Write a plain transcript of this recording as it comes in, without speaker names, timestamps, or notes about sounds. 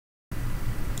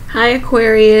Hi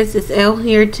Aquarius, it's Elle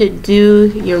here to do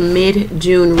your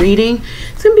mid-June reading.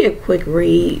 It's going to be a quick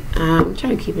read. I'm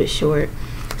trying to keep it short.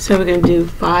 So we're going to do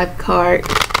 5-card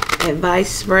advice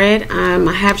spread.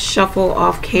 I have shuffle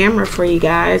off camera for you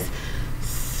guys.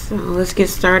 So let's get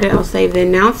started. I'll save the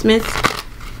announcements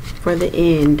for the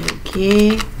end.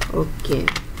 Okay.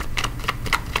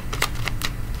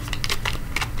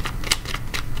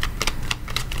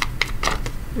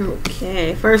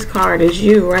 Okay, first card is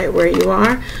you right where you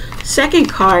are. Second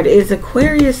card is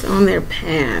Aquarius on their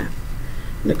path,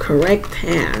 the correct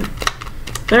path.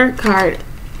 Third card,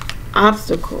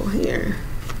 obstacle here.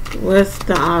 What's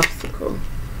the obstacle?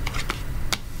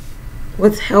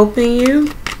 What's helping you?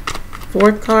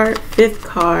 Fourth card, fifth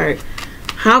card.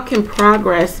 How can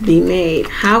progress be made?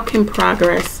 How can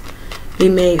progress be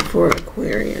made for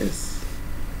Aquarius?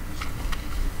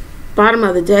 Bottom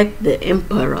of the deck, the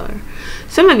Emperor.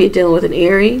 Some of you are dealing with an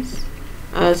Aries.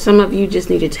 Some of you just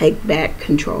need to take back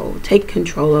control. Take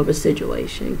control of a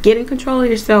situation. Get in control of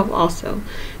yourself also.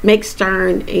 Make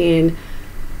stern and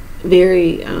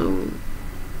very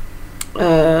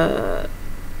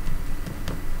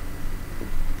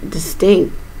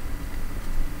distinct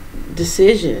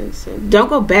decisions. Don't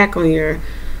go back on your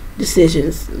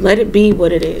decisions. Let it be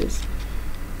what it is.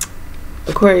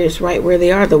 Aquarius right where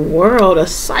they are. The world, a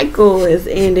cycle is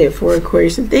ended for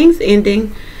Aquarius, and things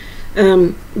ending.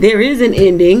 There is an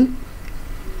ending.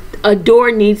 A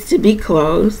door needs to be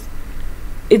closed.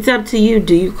 It's up to you.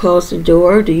 Do you close the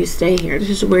door or do you stay here? This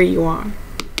is where you are.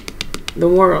 The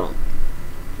world.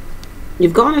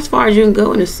 You've gone as far as you can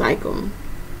go in a cycle. It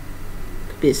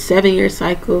could be a 7-year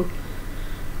cycle,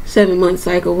 7-month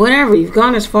cycle, whatever. You've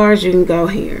gone as far as you can go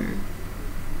here.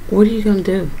 What are you going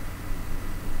to do?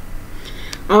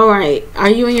 Alright, are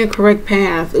you in your correct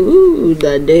path? Ooh,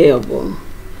 the devil.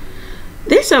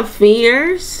 There's some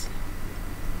fears.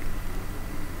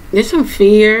 There's some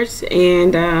fears,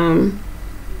 and I'm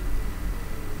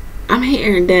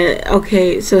hearing that,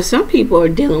 okay, so some people are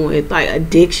dealing with like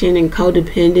addiction and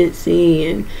codependency,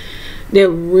 and they're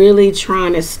really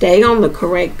trying to stay on the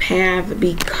correct path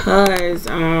because,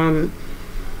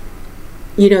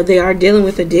 you know, they are dealing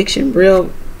with addiction,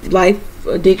 real life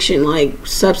addiction, like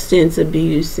substance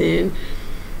abuse and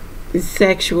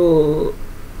sexual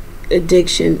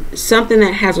addiction, something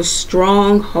that has a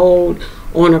strong hold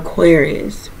on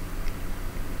Aquarius.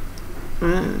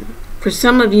 For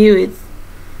some of you, it's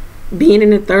being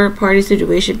in a third-party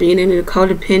situation, being in a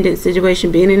codependent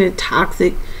situation, being in a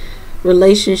toxic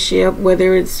relationship,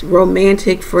 whether it's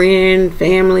romantic, friend,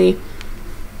 family.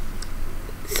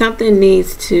 Something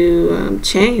needs to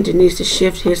change. It needs to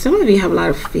shift here. Some of you have a lot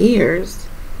of fears.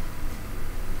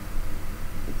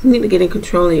 You need to get in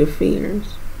control of your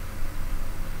fears.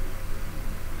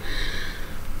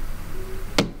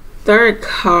 Third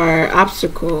card,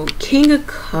 obstacle, King of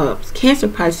Cups, Cancer,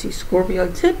 Pisces, Scorpio.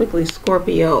 Typically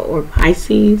Scorpio or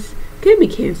Pisces. Could be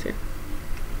Cancer.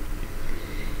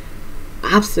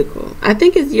 Obstacle. I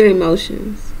think it's your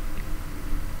emotions.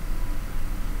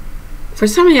 For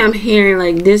some of you, I'm hearing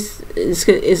like this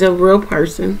is a real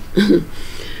person,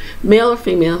 male or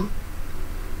female,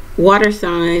 water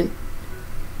sign.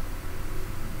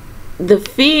 The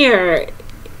fear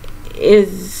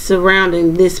is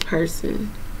surrounding this person.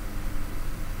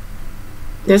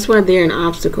 That's why they're an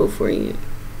obstacle for you.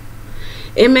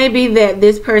 It may be that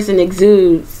this person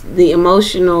exudes the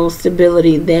emotional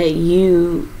stability that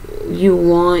you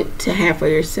want to have for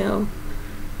yourself.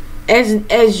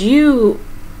 As you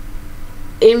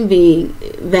envy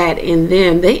that in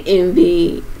them, they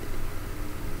envy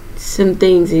some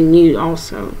things in you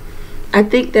also. I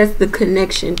think that's the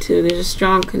connection too. There's a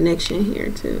strong connection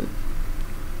here too.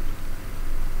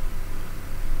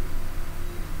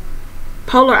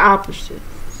 Polar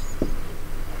opposites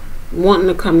wanting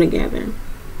to come together.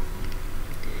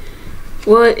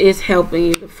 What is helping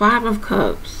you? The 5 of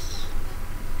Cups.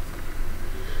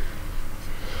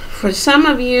 For some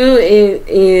of you, it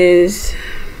is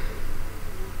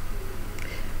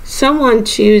someone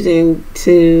choosing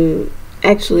to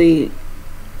actually,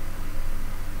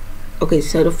 okay,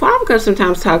 so the 5 of Cups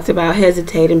sometimes talks about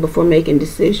hesitating before making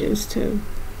decisions too.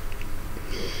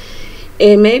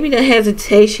 And maybe the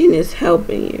hesitation is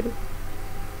helping you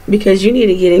because you need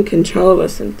to get in control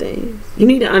of some things. You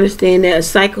need to understand that a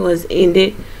cycle has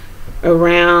ended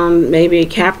around maybe a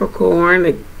Capricorn,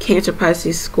 a Cancer,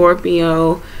 Pisces,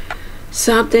 Scorpio.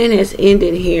 Something has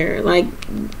ended here. Like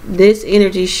this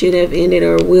energy should have ended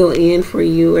or will end for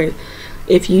you. Or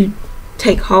if you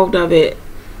take hold of it,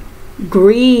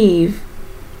 grieve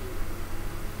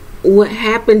what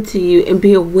happened to you and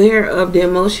be aware of the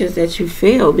emotions that you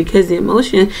feel, because the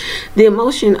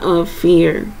emotion of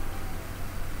fear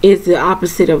is the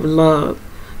opposite of love.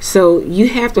 So you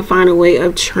have to find a way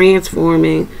of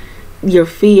transforming your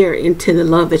fear into the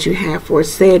love that you have for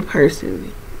said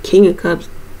person. King of Cups,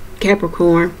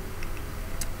 Capricorn,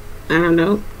 I don't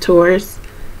know, Taurus,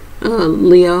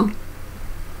 Leo,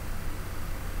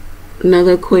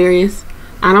 another Aquarius,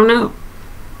 I don't know,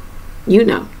 you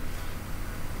know.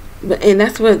 But, and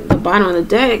that's what the bottom of the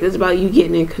deck is about, you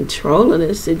getting in control of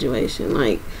this situation.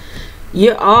 Like,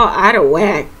 you're all out of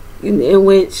whack, in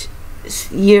which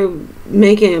you're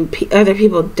making other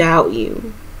people doubt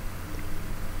you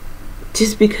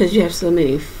just because you have so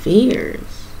many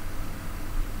fears.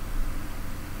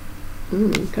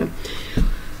 Okay.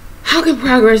 How can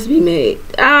progress be made?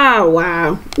 Ah,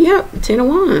 wow. Yep. 10 of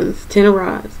Wands, 10 of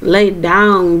Rods. Lay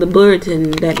down the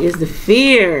burden that is the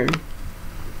fear.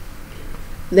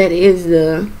 That is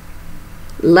the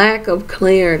lack of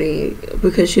clarity,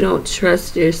 because you don't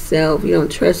trust yourself. You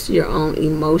don't trust your own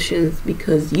emotions,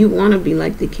 because you want to be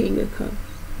like the King of Cups.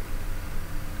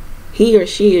 He or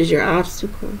she is your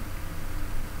obstacle,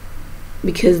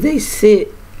 because they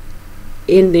sit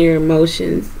in their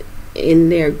emotions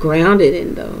and they're grounded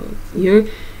in those.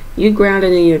 You're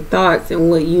grounded in your thoughts and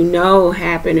what you know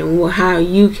happened, and how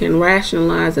you can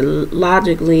rationalize and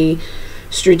logically,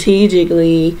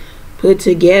 strategically put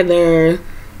together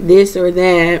this or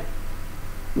that.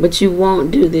 But you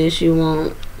won't do this. You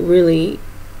won't really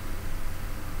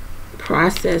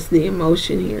process the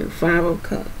emotion here. 5 of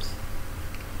Cups.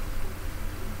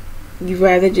 You'd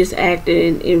rather just act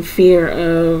in fear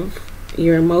of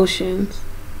your emotions.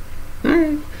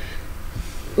 Alright.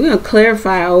 We're going to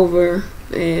clarify over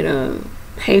at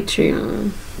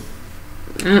Patreon.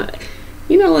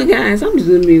 You know what, guys? I'm just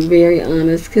going to be very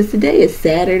honest, because today is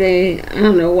Saturday. I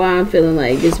don't know why I'm feeling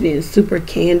like just being super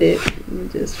candid and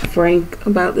just frank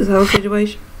about this whole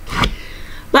situation.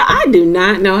 But I do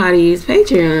not know how to use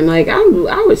Patreon. Like, I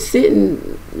was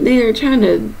sitting there trying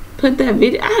to put that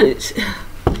video.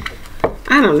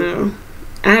 I don't know.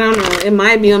 It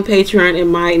might be on Patreon. It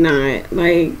might not.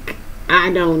 Like,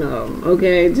 I don't know.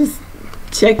 Okay, just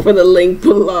check for the link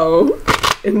below.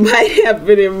 It might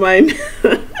happen. It might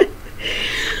not.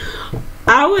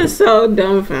 I was so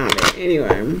dumbfounded.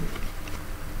 Anyway,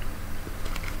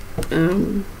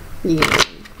 yeah.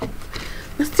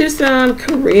 Let's do some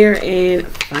career and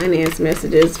finance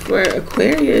messages for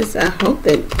Aquarius. I hope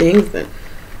that things are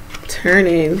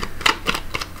turning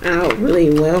out really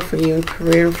well for you in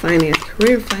career and finance.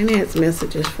 Career finance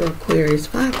messages for Aquarius.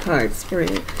 5-card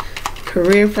spread.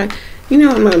 Career finance. You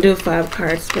know I'm gonna do a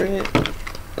 5-card spread.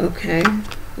 Okay.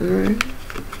 Alright.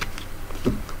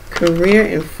 Career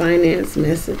and finance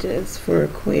messages for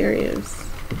Aquarius.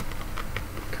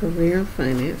 Career and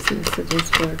finance messages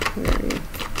for Aquarius.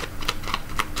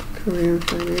 Career and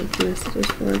finance messages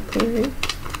for Aquarius.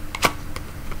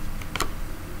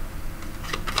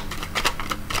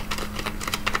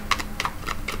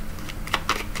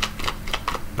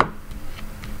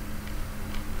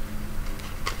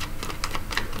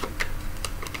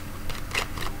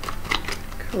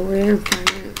 Career and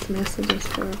finance messages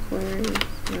for Aquarius.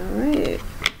 Alright.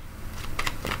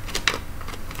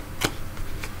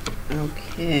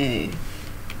 Okay.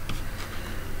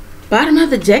 Bottom of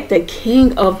the deck, the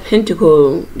King of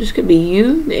Pentacles. This could be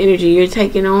you, the energy you're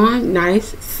taking on.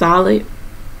 Nice, solid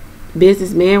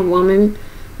businessman, woman.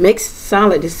 Makes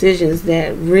solid decisions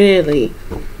that really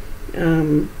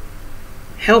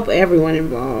help everyone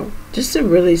involved. Just a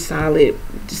really solid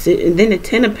decision. And then the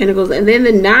 10 of Pentacles, and then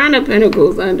the 9 of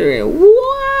Pentacles under it.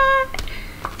 What?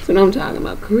 That's what I'm talking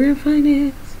about. Career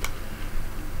finance.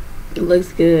 It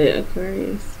looks good,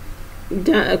 Aquarius.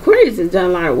 Aquarius has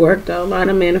done a lot of work, though. A lot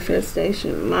of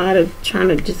manifestation. A lot of trying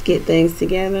to just get things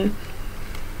together.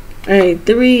 Alright,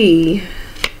 3.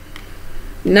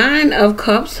 9 of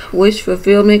Cups, wish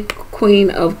fulfillment. Queen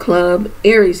of Club,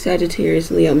 Aries,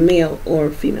 Sagittarius, Leo, male or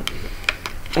female.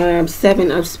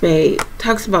 7 of Spades,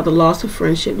 talks about the loss of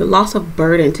friendship, the loss of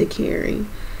burden to carry.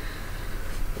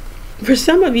 For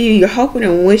some of you, you're hoping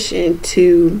and wishing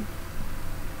to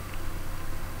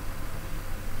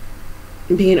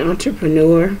be an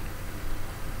entrepreneur,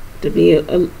 to be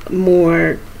a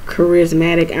more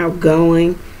charismatic,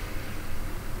 outgoing,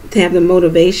 to have the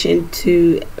motivation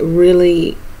to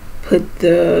really put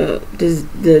the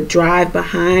drive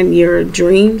behind your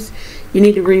dreams. You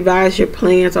need to revise your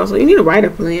plans. Also, you need to write a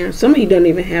plan. Some of you don't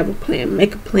even have a plan.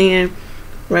 Make a plan,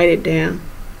 write it down.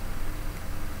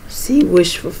 See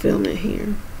wish fulfillment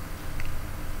here.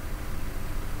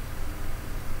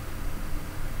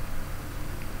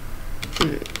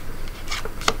 Right.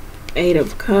 8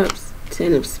 of Cups,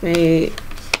 10 of Spades,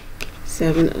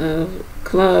 7 of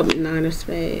club, 9 of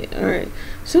spades. All right.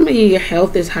 Some of you, your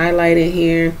health is highlighted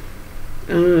here.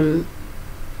 You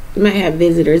might have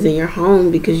visitors in your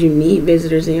home because you need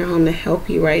visitors in your home to help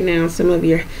you right now. Some of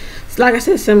your, like I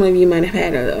said, some of you might have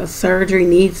had a surgery,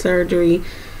 need surgery.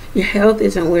 Your health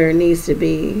isn't where it needs to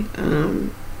be.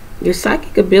 Your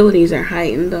psychic abilities are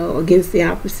heightened, though, against the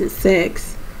opposite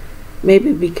sex.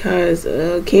 Maybe because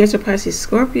Cancer, Pisces,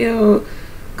 Scorpio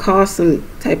caused some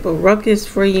type of ruckus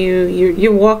for you.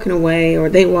 You're walking away, or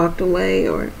they walked away,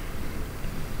 or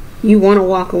you want to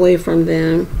walk away from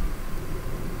them.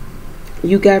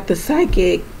 You got the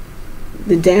psychic,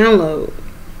 the download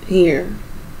here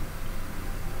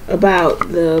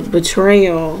about the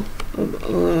betrayal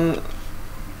of,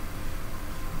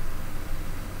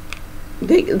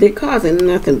 they're causing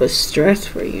nothing but stress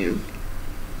for you.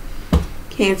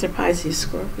 Cancer, Pisces,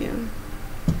 Scorpio.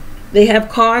 They have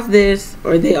caused this,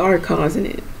 or they are causing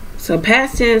it. So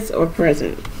past tense or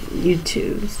present, you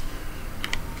choose.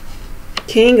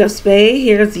 King of Spades,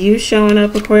 here's you showing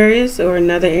up, Aquarius, or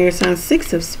another air sign.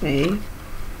 6 of Spades,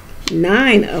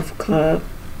 9 of Club,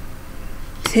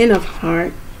 10 of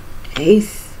Heart,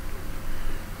 Ace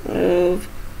of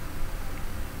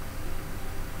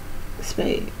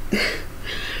Spades.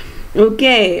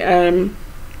 Okay, a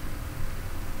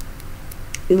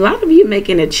lot of you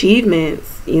making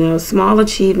achievements, you know, small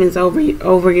achievements over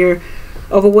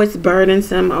what's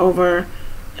burdensome, over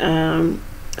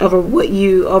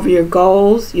your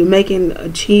goals. You're making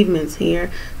achievements here.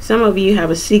 Some of you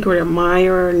have a secret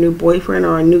admirer, a new boyfriend,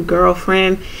 or a new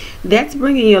girlfriend. That's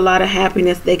bringing you a lot of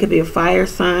happiness. They could be a fire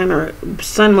sign or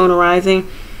sun, moon, rising.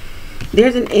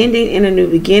 There's an ending and a new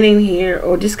beginning here,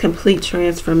 or just complete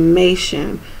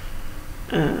transformation.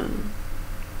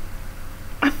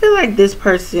 I feel like this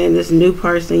person, this new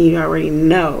person, you already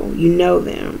know. You know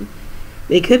them.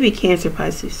 They could be Cancer,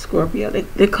 Pisces, Scorpio.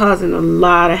 They're causing a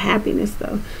lot of happiness,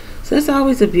 though. So that's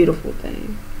always a beautiful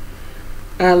thing.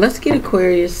 Let's get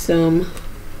Aquarius some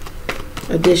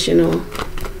additional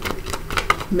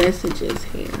messages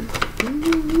here.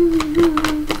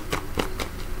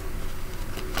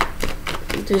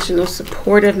 Additional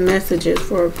supportive messages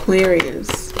for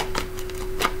Aquarius.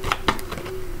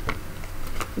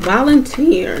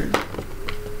 Volunteer.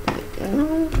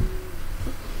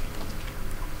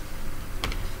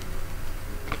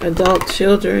 Adult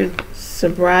children,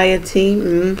 sobriety,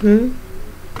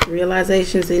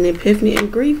 realizations and epiphany,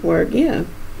 and grief work. Yeah.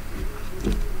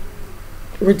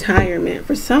 Retirement.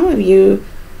 For some of you,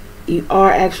 you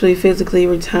are actually physically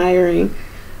retiring.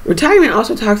 Retirement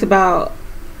also talks about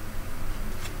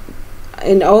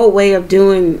an old way of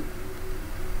doing,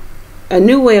 a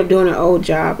new way of doing an old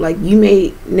job. Like you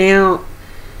may now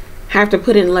have to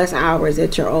put in less hours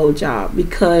at your old job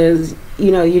because, you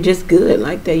know, you're just good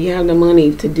like that. You have the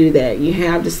money to do that. You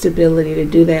have the stability to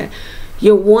do that.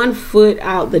 You're 1 foot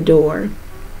out the door.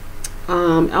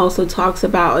 Also talks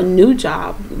about a new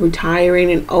job,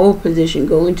 retiring an old position,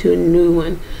 going to a new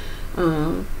one.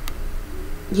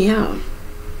 Yeah.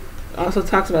 Also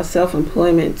talks about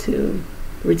self-employment too.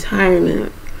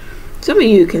 Retirement. Some of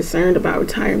you are concerned about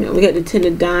retirement. We got the 10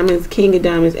 of diamonds, King of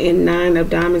diamonds, and 9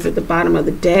 of diamonds at the bottom of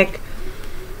the deck.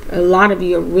 A lot of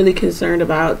you are really concerned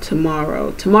about tomorrow.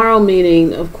 Tomorrow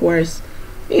meaning, of course,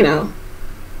 you know,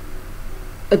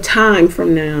 a time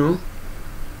from now.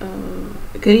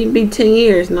 It could even be 10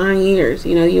 years, 9 years.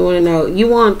 You know, you want to know, you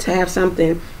want to have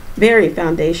something very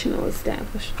foundational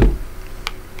established.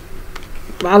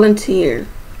 Volunteer.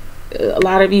 A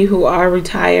lot of you who are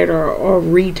retired or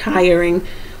retiring,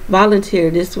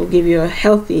 volunteer. This will give you a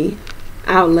healthy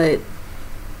outlet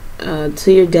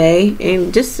to your day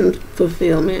and just some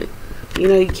fulfillment. You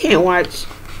know, you can't watch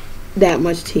that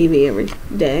much TV every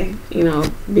day, you know,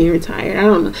 being retired. I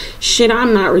don't know. Shit,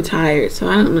 I'm not retired, so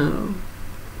I don't know.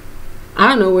 I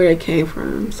don't know where it came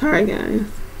from. Sorry, guys.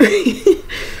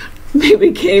 Maybe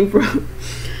it came from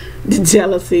the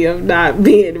jealousy of not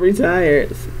being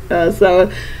retired.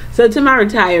 So to my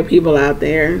retired people out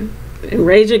there,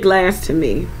 raise your glass to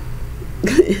me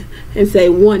and say,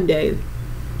 one day,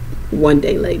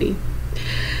 lady.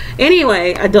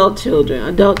 Anyway, adult children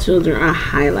are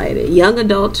highlighted. Young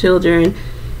adult children,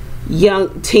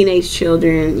 young teenage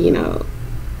children, you know,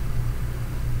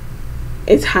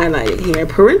 it's highlighted here.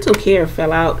 Parental care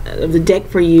fell out of the deck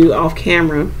for you off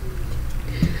camera.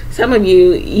 Some of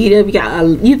you, you've got a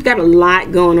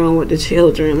lot going on with the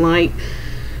children. Like,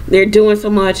 they're doing so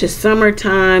much. It's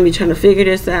summertime. You're trying to figure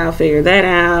this out, figure that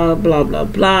out, blah, blah,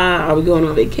 blah. Are we going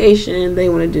on vacation? They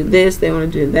want to do this. They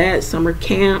want to do that. Summer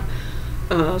camp,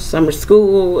 summer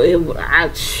school.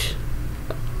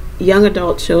 Young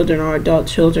adult children or adult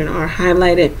children are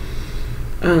highlighted.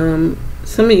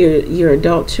 some of your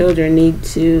adult children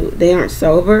they aren't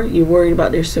sober. You're worried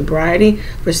about their sobriety.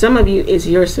 For some of you, it's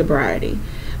your sobriety.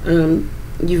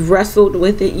 You've wrestled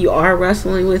with it. You are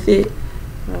wrestling with it.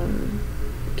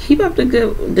 Keep up the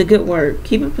good work.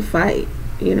 Keep up the fight.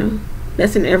 You know,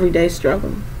 that's an everyday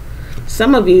struggle.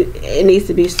 Some of you, it needs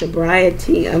to be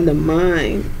sobriety of the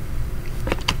mind.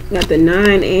 You got the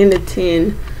 9 and the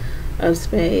 10 of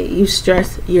spades. You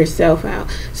stress yourself out.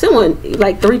 Someone,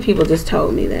 like 3 people just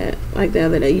told me that, like the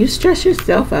other day. You stress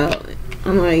yourself out.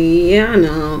 I'm like, yeah, I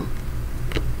know.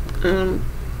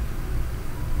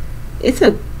 It's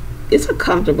a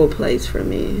comfortable place for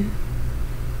me.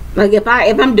 Like if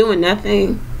I'm doing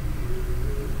nothing,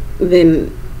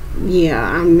 then yeah,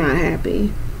 I'm not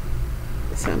happy.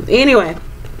 So anyway,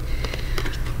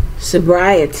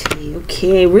 sobriety.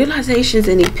 Okay, realizations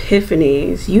and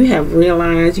epiphanies. You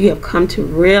have come to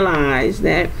realize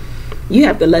that you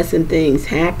have to let some things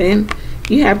happen.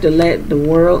 You have to let the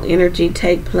world energy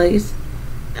take place.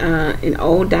 An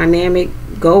old dynamic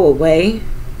go away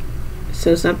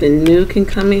so something new can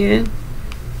come in.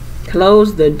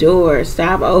 Close the door.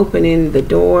 Stop opening the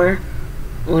door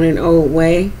on an old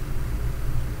way.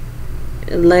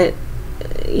 Let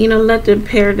the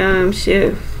paradigm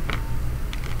shift.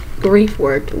 Grief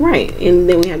worked, right? And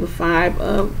then we have the 5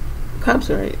 of Cups,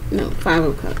 right? No, 5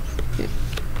 of Cups. Yeah.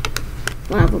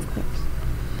 5 of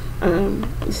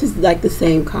Cups. This is like the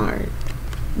same card.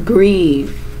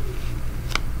 Grieve.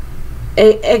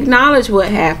 Acknowledge what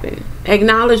happened.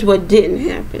 Acknowledge what didn't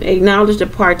happen. Acknowledge the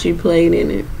part you played in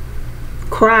it.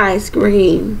 Cry,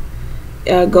 scream.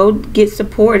 Go get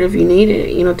support if you need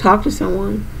it. You know, talk to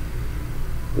someone.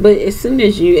 But as soon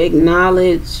as you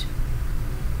acknowledge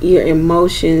your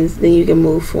emotions, then you can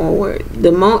move forward.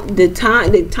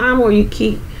 The time where you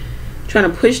keep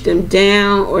trying to push them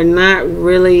down or not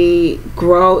really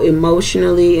grow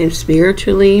emotionally and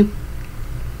spiritually,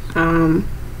 then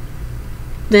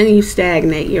you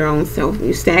stagnate your own self.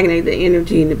 You stagnate the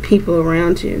energy and the people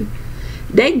around you.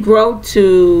 They grow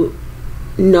to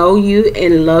know you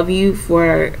and love you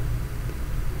for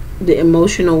the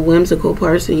emotional, whimsical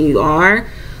person you are.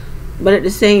 But at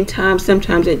the same time,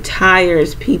 sometimes it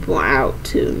tires people out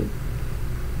too.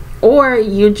 Or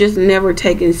you're just never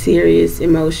taken serious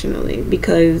emotionally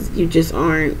because you just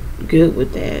aren't good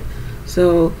with that.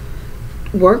 So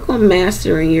work on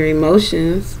mastering your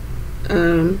emotions.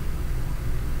 And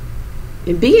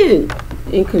being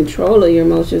in control of your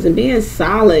emotions and being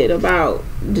solid about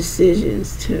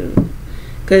decisions too.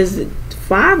 Because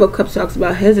 5 of Cups talks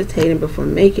about hesitating before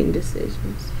making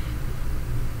decisions.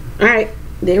 Alright.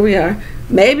 There we are.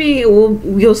 Maybe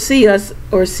you'll see us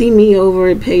or see me over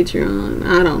at Patreon.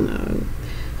 I don't know.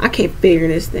 I can't figure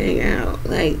this thing out.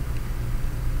 Like,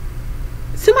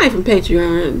 somebody from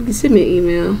Patreon can send me an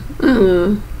email. I don't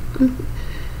know.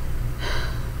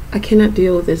 I cannot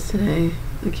deal with this today.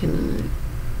 I cannot.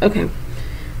 Okay.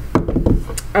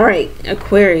 Alright,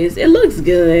 Aquarius. It looks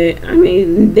good. I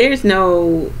mean, there's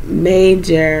no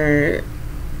major...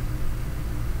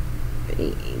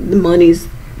 The money's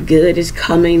good, is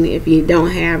coming. If you don't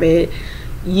have it,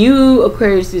 you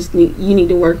Aquarius you need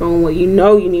to work on what you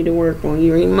need to work on,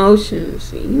 your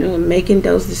emotions, making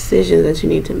those decisions that you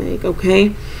need to make.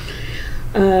 Okay.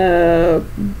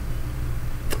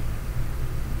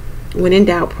 When in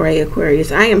doubt, pray,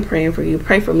 Aquarius. I am praying for you.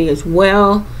 Pray for me as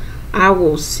well. I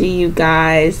will see you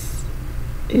guys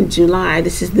in July.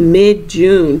 This is the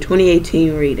mid-June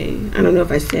 2018 reading. I don't know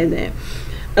if I said that.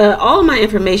 All of my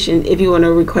information, if you want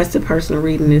to request a personal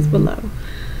reading, is below.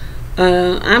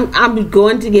 I'm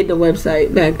going to get the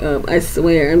website back up. I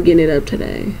swear, I'm getting it up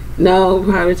today. No,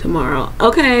 probably tomorrow.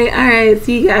 Okay, all right.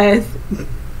 See you guys.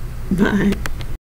 Bye.